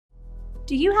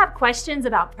Do you have questions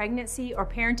about pregnancy or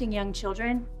parenting young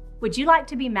children? Would you like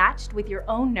to be matched with your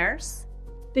own nurse?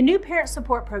 The new Parent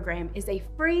Support Program is a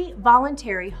free,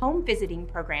 voluntary home visiting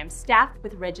program staffed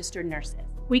with registered nurses.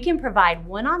 We can provide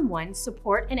one-on-one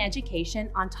support and education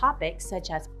on topics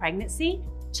such as pregnancy,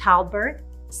 childbirth,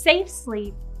 safe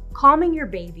sleep, calming your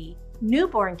baby,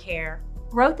 newborn care,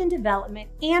 growth and development,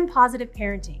 and positive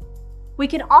parenting. We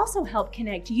can also help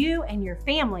connect you and your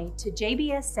family to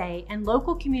JBSA and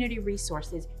local community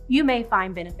resources you may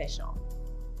find beneficial.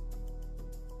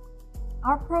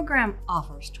 Our program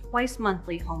offers twice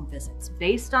monthly home visits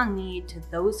based on need to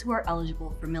those who are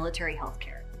eligible for military health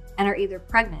care and are either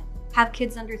pregnant, have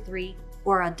kids under 3,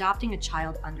 or are adopting a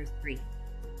child under 3.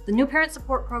 The new Parent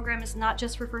Support Program is not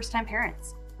just for first-time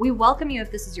parents. We welcome you if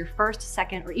this is your first,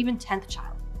 second, or even 10th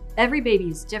child. Every baby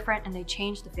is different and they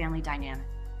change the family dynamic.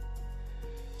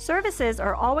 Services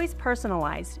are always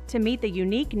personalized to meet the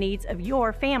unique needs of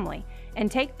your family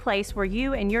and take place where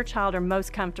you and your child are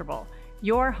most comfortable,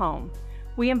 your home.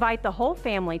 We invite the whole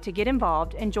family to get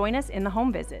involved and join us in the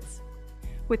home visits.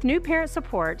 With new parent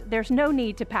support, there's no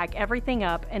need to pack everything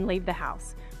up and leave the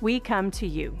house. We come to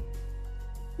you.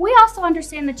 We also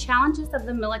understand the challenges of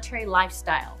the military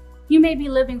lifestyle. You may be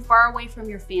living far away from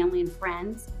your family and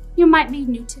friends. You might be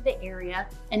new to the area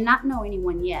and not know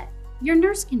anyone yet. Your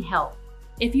nurse can help.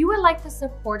 If you would like the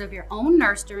support of your own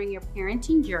nurse during your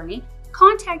parenting journey,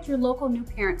 contact your local new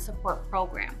parent support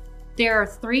program. There are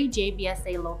 3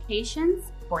 JBSA locations: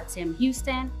 Fort Sim,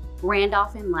 Houston,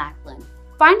 Randolph, and Lackland.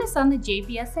 Find us on the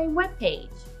JBSA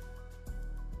webpage.